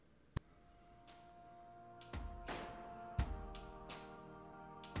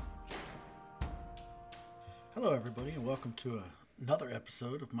Hello, everybody, and welcome to another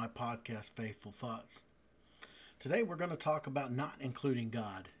episode of my podcast, Faithful Thoughts. Today, we're going to talk about not including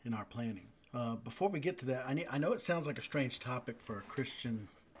God in our planning. Before we get to that, I know it sounds like a strange topic for a Christian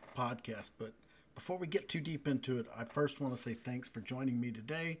podcast, but before we get too deep into it, I first want to say thanks for joining me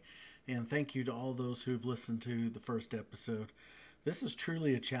today, and thank you to all those who've listened to the first episode. This is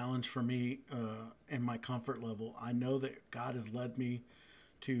truly a challenge for me and my comfort level. I know that God has led me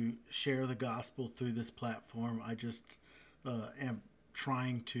to share the gospel through this platform. I just am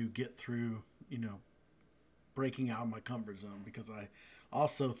trying to get through, breaking out of my comfort zone, because I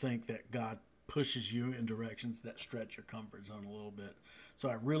also think that God pushes you in directions that stretch your comfort zone a little bit. So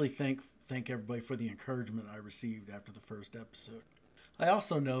I really thank everybody for the encouragement I received after the first episode. I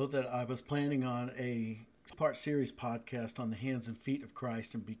also know that I was planning on a part series podcast on the hands and feet of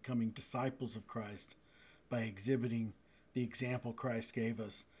Christ and becoming disciples of Christ by exhibiting the example Christ gave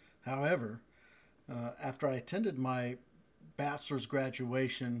us. However, after I attended my bachelor's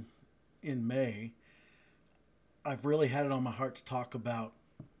graduation in May, I've really had it on my heart to talk about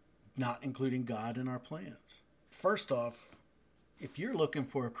not including God in our plans. First off, if you're looking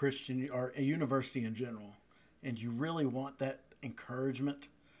for a Christian or a university in general, and you really want that encouragement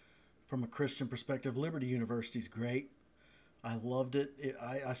from a Christian perspective, Liberty University is great. I loved it.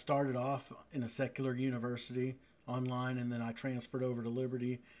 I started off in a secular university online, and then I transferred over to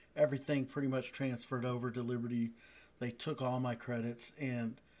Liberty. Everything pretty much transferred over to Liberty. They took all my credits,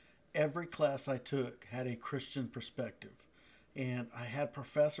 and every class I took had a Christian perspective. And I had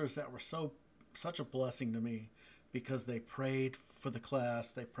professors that were such a blessing to me, because they prayed for the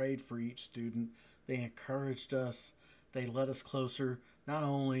class, they prayed for each student, they encouraged us, they led us closer, not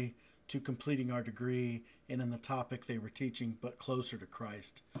only to completing our degree and in the topic they were teaching, but closer to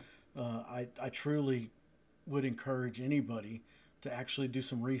Christ. I truly would encourage anybody to actually do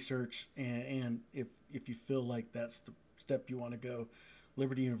some research, and if you feel like that's the step you want to go,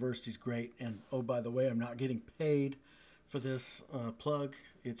 Liberty University is great. And oh, by the way, I'm not getting paid for this plug.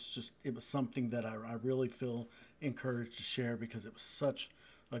 It was something that I really feel encouraged to share, because it was such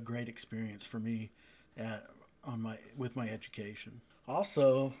a great experience for me with my education.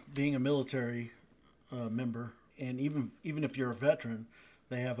 Also, being a military member, and even if you're a veteran,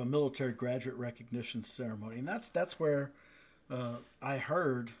 they have a military graduate recognition ceremony, and that's where I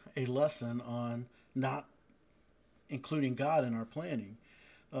heard a lesson on not including God in our planning.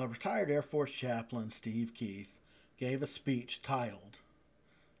 Retired Air Force chaplain Steve Keith gave a speech titled,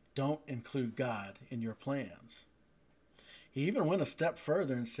 "Don't Include God in Your Plans." He even went a step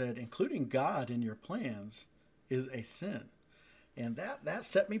further and said, including God in your plans is a sin. And that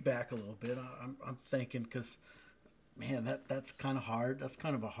set me back a little bit. I'm thinking, because, man, that's kind of hard. That's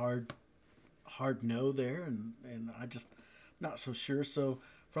kind of a hard no there, and I just not so sure. So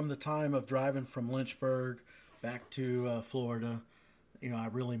from the time of driving from Lynchburg back to Florida, I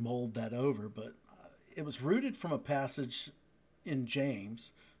really mulled that over. But it was rooted from a passage in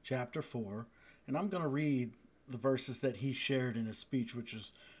James chapter 4, and I'm going to read the verses that he shared in his speech, which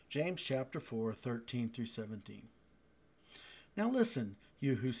is James chapter 4, 13 through 17. "Now listen,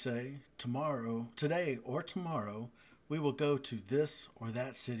 you who say, today or tomorrow, we will go to this or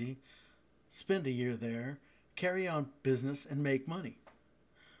that city, spend a year there, carry on business, and make money.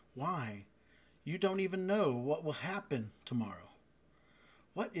 Why? You don't even know what will happen tomorrow.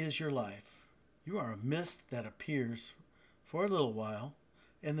 What is your life? You are a mist that appears for a little while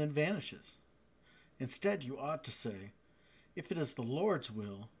and then vanishes. Instead, you ought to say, if it is the Lord's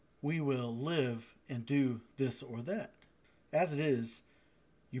will, we will live and do this or that. As it is,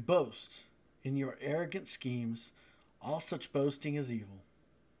 you boast in your arrogant schemes. All such boasting is evil.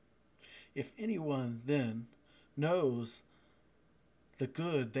 If anyone then knows the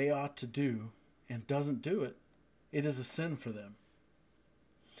good they ought to do and doesn't do it, it is a sin for them."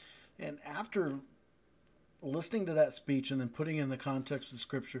 And after listening to that speech and then putting it in the context of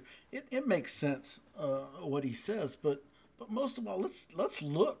Scripture, it makes sense what he says. But most of all, let's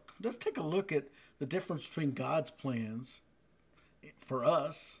take a look at the difference between God's plans for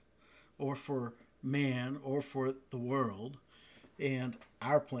us, or for man, or for the world, and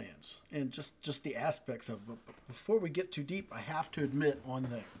our plans, and just the aspects of it. But before we get too deep, I have to admit one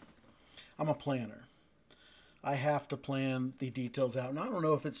thing. I'm a planner. I have to plan the details out. And I don't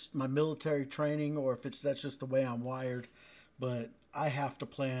know if it's my military training or if that's just the way I'm wired, but I have to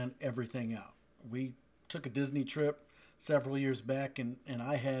plan everything out. We took a Disney trip several years back, and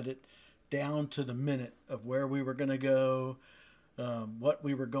I had it down to the minute of where we were going to go, what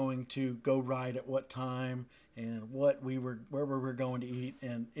we were going to go ride at what time, and where we were going to eat.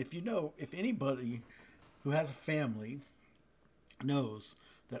 And if anybody who has a family knows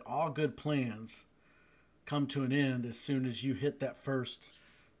that all good plans come to an end as soon as you hit that first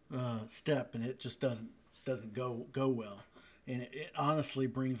step, and it just doesn't go well, and it honestly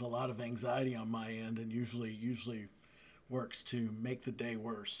brings a lot of anxiety on my end, and usually works to make the day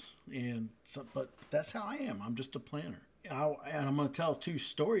worse. And so, but that's how I am. I'm just a planner. And I'm going to tell two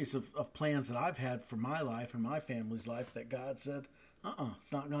stories of plans that I've had for my life and my family's life that God said,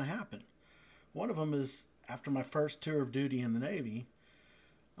 it's not going to happen. One of them is after my first tour of duty in the Navy,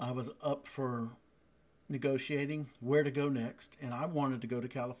 I was up for negotiating where to go next, and I wanted to go to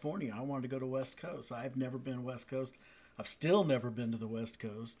California. I wanted to go to West Coast. I've never been West Coast. I've still never been to the West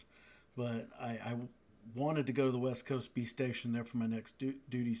Coast, but I wanted to go to the West Coast, be stationed there for my next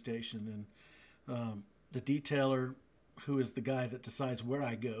duty station. And the detailer, who is the guy that decides where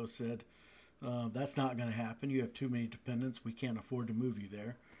I go, said, that's not going to happen. You have too many dependents. We can't afford to move you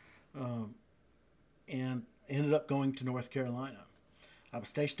there. And ended up going to North Carolina. I was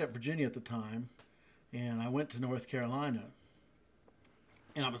stationed at Virginia at the time, and I went to North Carolina.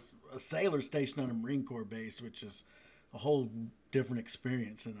 And I was a sailor stationed on a Marine Corps base, which is a whole different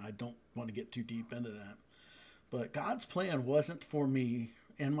experience, and I don't want to get too deep into that. But God's plan wasn't for me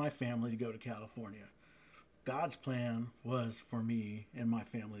and my family to go to California. God's plan was for me and my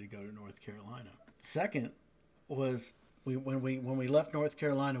family to go to North Carolina. Second was when we left North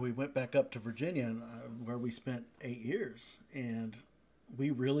Carolina, we went back up to Virginia, where we spent 8 years, and we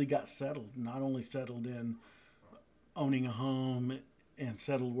really got settled. Not only settled in owning a home and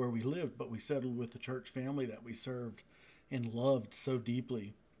settled where we lived, but we settled with the church family that we served and loved so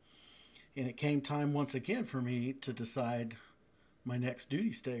deeply. And it came time once again for me to decide my next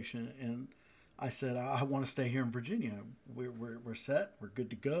duty station, and I said, I want to stay here in Virginia. We're set. We're good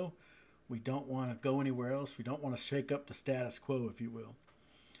to go. We don't want to go anywhere else. We don't want to shake up the status quo, if you will.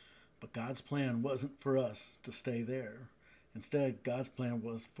 But God's plan wasn't for us to stay there. Instead, God's plan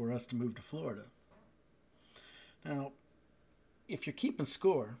was for us to move to Florida. Now, if you're keeping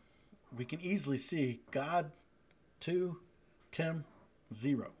score, we can easily see God 2, Tim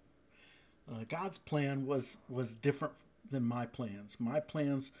 0. God's plan was different than my plans. My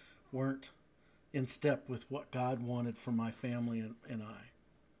plans weren't in step with what God wanted for my family and I.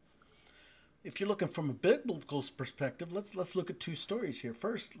 If you're looking from a biblical perspective, let's look at two stories here.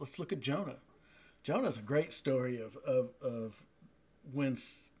 First, let's look at Jonah. Jonah's a great story of when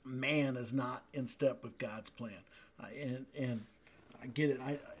man is not in step with God's plan. And I get it.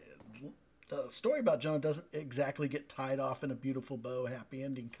 The story about Jonah doesn't exactly get tied off in a beautiful bow, happy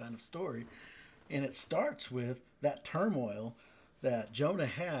ending kind of story. And it starts with that turmoil that Jonah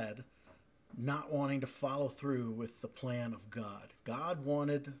had, not wanting to follow through with the plan of God. God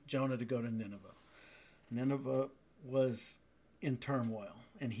wanted Jonah to go to Nineveh. Nineveh was in turmoil,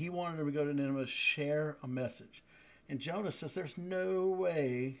 and he wanted him to go to Nineveh, share a message. And Jonah says there's no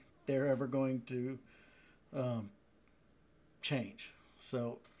way they're ever going to change.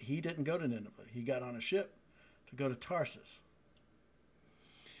 So he didn't go to Nineveh. He got on a ship to go to Tarsus.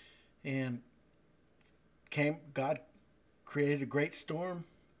 And God created a great storm.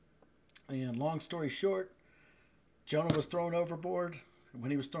 And long story short, Jonah was thrown overboard. And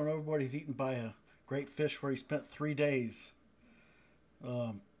when he was thrown overboard, he's eaten by a great fish where he spent 3 days.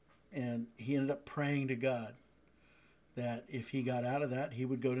 And he ended up praying to God that if he got out of that, he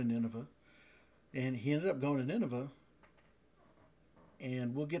would go to Nineveh. And he ended up going to Nineveh.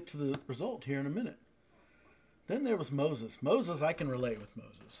 And we'll get to the result here in a minute. Then there was Moses. Moses, I can relate with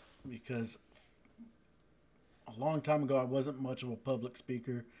Moses because a long time ago, I wasn't much of a public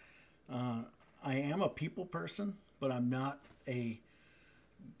speaker. I am a people person, but I'm not a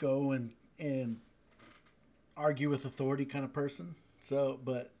go and argue with authority kind of person. So,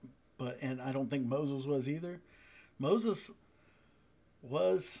 and I don't think Moses was either. Moses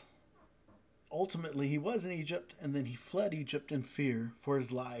was, ultimately, he was in Egypt, and then he fled Egypt in fear for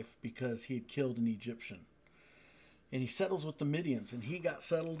his life because he had killed an Egyptian. And he settles with the Midians, and he got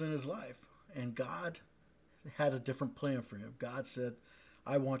settled in his life. And God had a different plan for him. God said,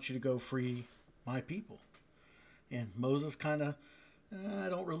 I want you to go free my people. And Moses kind of, I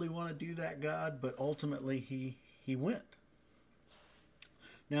don't really want to do that, God, but ultimately he went.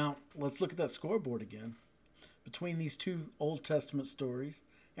 Now, let's look at that scoreboard again. Between these two Old Testament stories,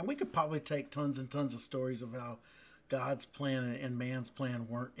 and we could probably take tons and tons of stories of how God's plan and man's plan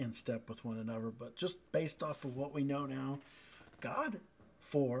weren't in step with one another, but just based off of what we know now, God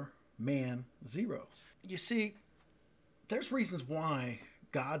 4, man 0. You see, there's reasons why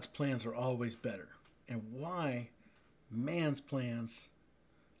God's plans are always better and why man's plans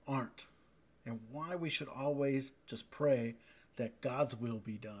aren't, and why we should always just pray that God's will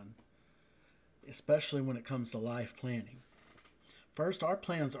be done, especially when it comes to life planning. First, our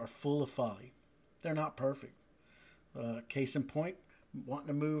plans are full of folly. They're not perfect. Case in point, wanting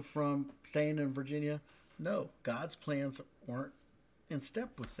to move from staying in Virginia. No, God's plans weren't in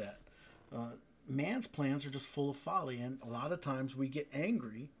step with that. Man's plans are just full of folly, and a lot of times we get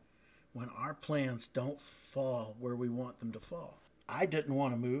angry when our plans don't fall where we want them to fall. I didn't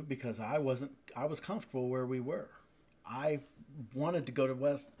want to move because I was comfortable where we were. I wanted to go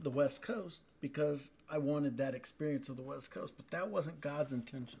to the West Coast because I wanted that experience of the West Coast, but that wasn't God's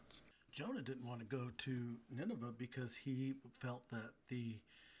intentions. Jonah didn't want to go to Nineveh because he felt that the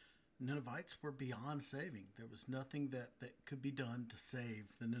Ninevites were beyond saving. There was nothing that could be done to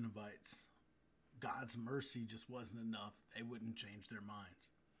save the Ninevites. God's mercy just wasn't enough. They wouldn't change their minds.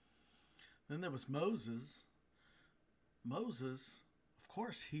 Then there was Moses. Moses, of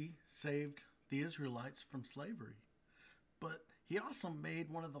course, he saved the Israelites from slavery. But he also made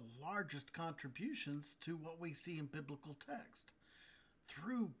one of the largest contributions to what we see in biblical text.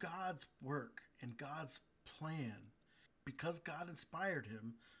 Through God's work and God's plan, because God inspired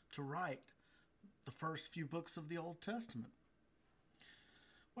him to write the first few books of the Old Testament.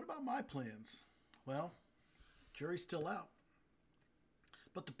 What about my plans? Well, jury's still out.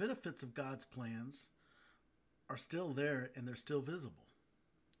 But the benefits of God's plans are still there and they're still visible.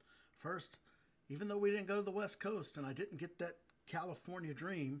 First, even though we didn't go to the West Coast and I didn't get that California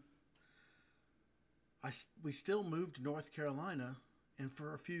dream, we still moved to North Carolina, and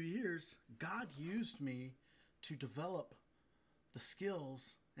for a few years, God used me to develop the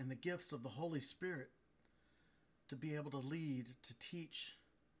skills and the gifts of the Holy Spirit to be able to lead, to teach.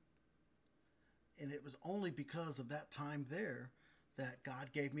 And it was only because of that time there that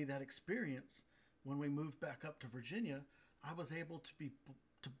God gave me that experience. When we moved back up to Virginia, I was able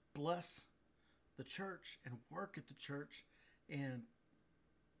to bless the church and work at the church and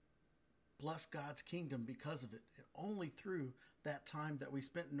bless God's kingdom because of it. And only through that time that we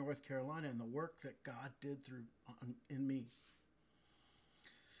spent in North Carolina and the work that God did in me.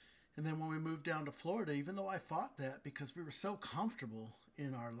 And then when we moved down to Florida, even though I fought that because we were so comfortable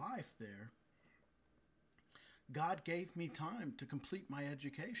in our life there, God gave me time to complete my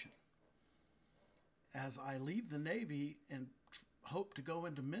education. As I leave the Navy and hope to go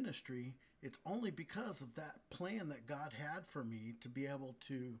into ministry, it's only because of that plan that God had for me to be able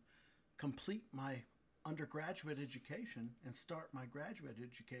to complete my undergraduate education and start my graduate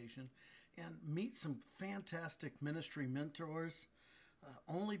education and meet some fantastic ministry mentors,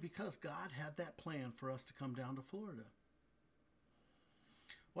 only because God had that plan for us to come down to Florida.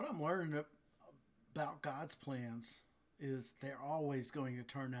 What I'm learning about God's plans is they're always going to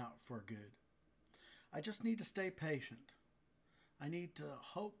turn out for good. I just need to stay patient. I need to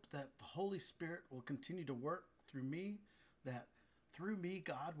hope that the Holy Spirit will continue to work through me, that through me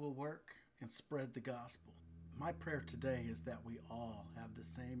God will work and spread the gospel. My prayer today is that we all have the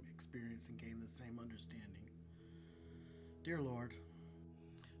same experience and gain the same understanding. Dear Lord,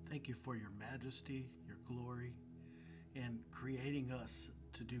 thank you for your majesty, your glory, and creating us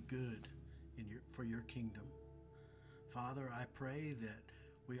to do good for your kingdom. Father, I pray that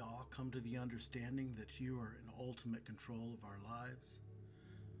we all come to the understanding that you are in ultimate control of our lives.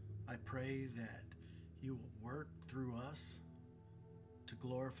 I pray that you will work through us to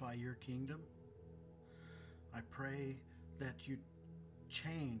glorify your kingdom. I pray that you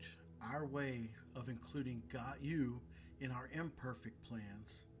change our way of including you in our imperfect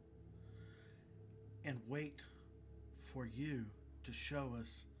plans and wait for you to show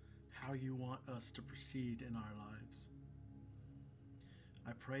us how you want us to proceed in our lives.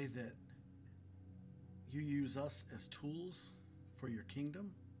 I pray that you use us as tools for your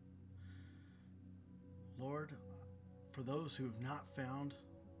kingdom. Lord, for those who have not found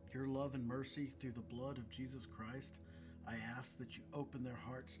your love and mercy through the blood of Jesus Christ, I ask that you open their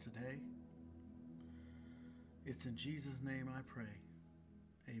hearts today. It's in Jesus' name I pray.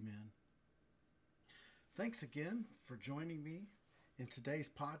 Amen. Thanks again for joining me in today's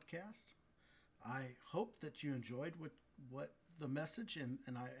podcast. I hope that you enjoyed what the message, and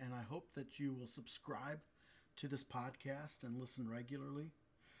I hope that you will subscribe to this podcast and listen regularly.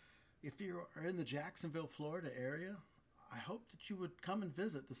 If you are in the Jacksonville, Florida area, I hope that you would come and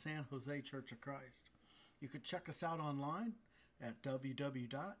visit the San Jose Church of Christ. You could check us out online at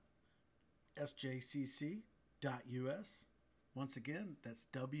www.sjcc.us. Once again, that's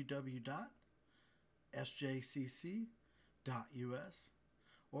www.sjcc.us.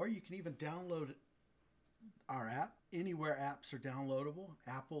 Or you can even download our app anywhere apps are downloadable,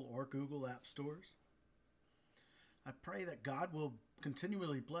 Apple or Google app stores. I pray that God will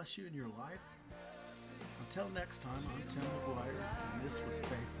continually bless you in your life. Until next time, I'm Tim McGuire, and this was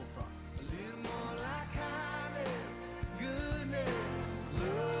Faithful Thoughts.